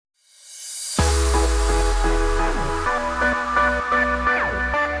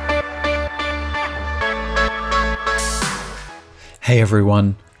Hey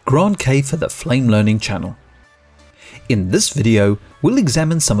everyone, Grant K for the Flame Learning channel. In this video, we'll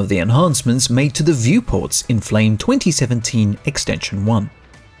examine some of the enhancements made to the Viewports in Flame 2017 Extension 1.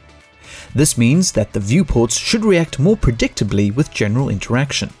 This means that the viewports should react more predictably with general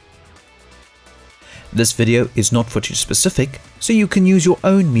interaction. This video is not footage specific, so you can use your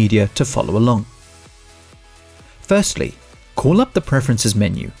own media to follow along. Firstly, call up the Preferences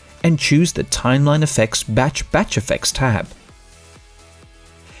menu and choose the Timeline Effects Batch Effects tab.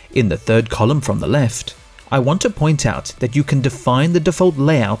 In the third column from the left, I want to point out that you can define the default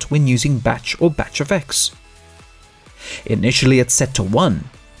layout when using batch or batch effects. Initially it's set to 1,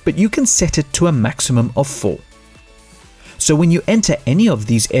 but you can set it to a maximum of 4. So when you enter any of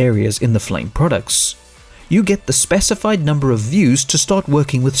these areas in the Flame products, you get the specified number of views to start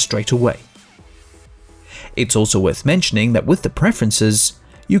working with straight away. It's also worth mentioning that with the preferences,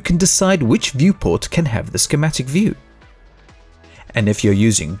 you can decide which viewport can have the schematic view. And if you're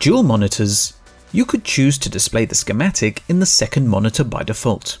using dual monitors, you could choose to display the schematic in the second monitor by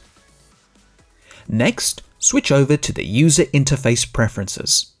default. Next, switch over to the User Interface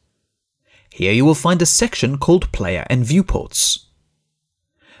Preferences. Here you will find a section called Player and Viewports.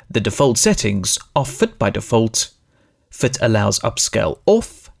 The default settings are Fit by default, Fit allows upscale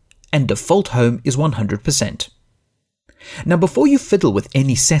off, and default home is 100%. Now before you fiddle with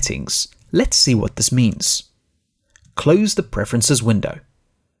any settings, let's see what this means. Close the Preferences window.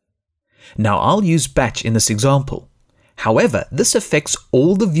 Now I'll use batch in this example. However, this affects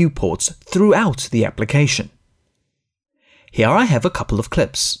all the viewports throughout the application. Here I have a couple of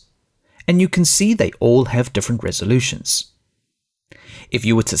clips, and you can see they all have different resolutions. If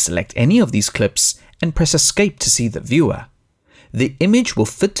you were to select any of these clips and press Escape to see the viewer, the image will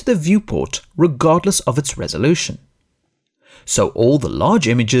fit to the viewport regardless of its resolution. So all the large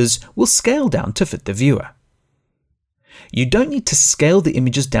images will scale down to fit the viewer. You don't need to scale the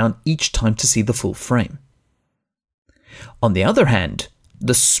images down each time to see the full frame. On the other hand,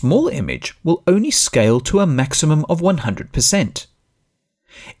 the small image will only scale to a maximum of 100%.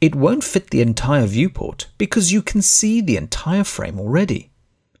 It won't fit the entire viewport because you can see the entire frame already.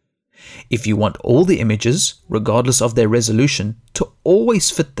 If you want all the images, regardless of their resolution, to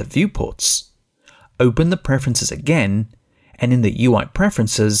always fit the viewports, open the Preferences again, and in the UI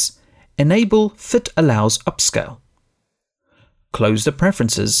Preferences, enable Fit Allows Upscale. Close the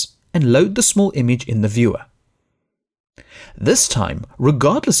Preferences and load the small image in the viewer. This time,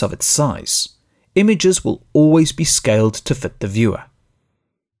 regardless of its size, images will always be scaled to fit the viewer.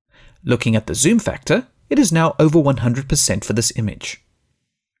 Looking at the zoom factor, it is now over 100% for this image.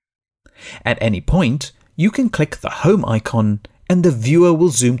 At any point, you can click the home icon and the viewer will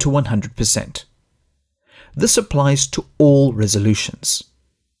zoom to 100%. This applies to all resolutions.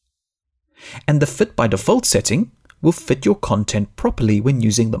 And the Fit by default setting will fit your content properly when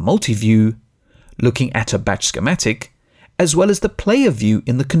using the multi-view, looking at a batch schematic, as well as the player view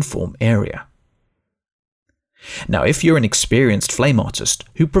in the conform area. Now, if you're an experienced Flame artist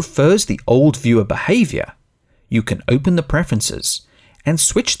who prefers the old viewer behavior, you can open the Preferences and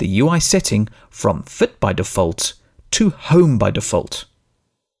switch the UI setting from Fit by default to Home by default.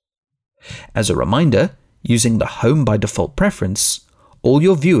 As a reminder, using the Home by default preference, all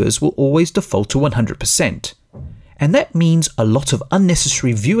your viewers will always default to 100%, and that means a lot of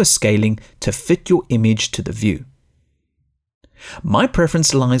unnecessary viewer scaling to fit your image to the view. My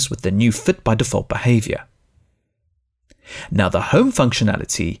preference lies with the new Fit by default behavior. Now the home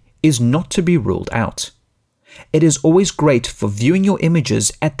functionality is not to be ruled out. It is always great for viewing your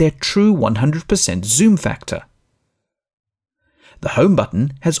images at their true 100% zoom factor. The home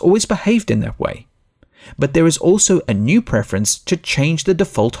button has always behaved in that way, but there is also a new preference to change the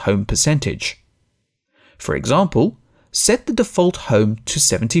default home percentage. For example, set the default home to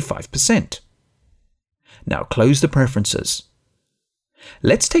 75%. Now close the Preferences.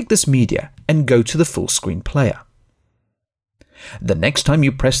 Let's take this media and go to the full screen player. The next time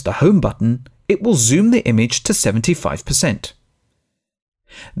you press the home button, it will zoom the image to 75%.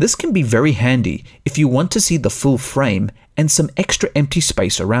 This can be very handy if you want to see the full frame and some extra empty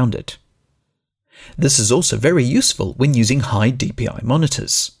space around it. This is also very useful when using high DPI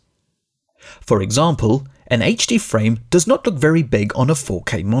monitors. For example, an HD frame does not look very big on a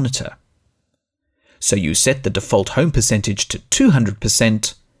 4K monitor. So you set the default home percentage to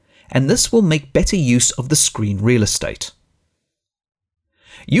 200%, and this will make better use of the screen real estate.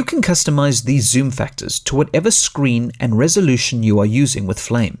 You can customize these zoom factors to whatever screen and resolution you are using with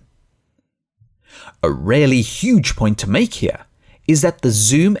Flame. A really huge point to make here is that the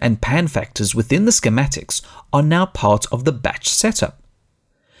zoom and pan factors within the schematics are now part of the batch setup.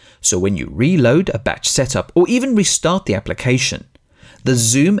 So when you reload a batch setup or even restart the application, The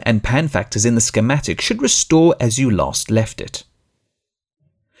zoom and pan factors in the schematic should restore as you last left it.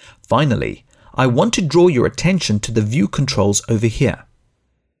 Finally, I want to draw your attention to the view controls over here.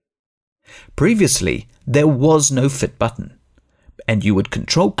 Previously, there was no fit button, and you would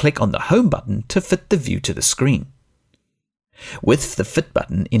control-click on the home button to fit the view to the screen. With the fit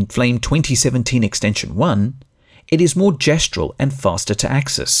button in Flame 2017 Extension 1, it is more gestural and faster to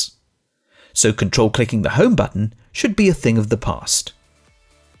access. So control-clicking the home button should be a thing of the past.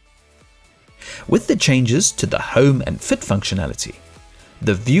 With the changes to the home and fit functionality,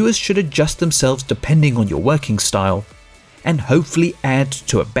 the viewers should adjust themselves depending on your working style and hopefully add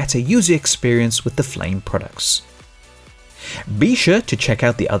to a better user experience with the Flame products. Be sure to check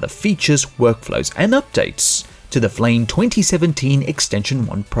out the other features, workflows and updates to the Flame 2017 Extension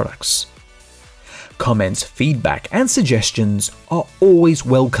 1 products. Comments, feedback and suggestions are always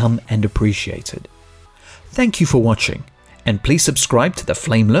welcome and appreciated. Thank you for watching, and please subscribe to the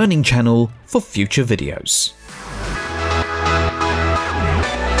Flame Learning channel for future videos.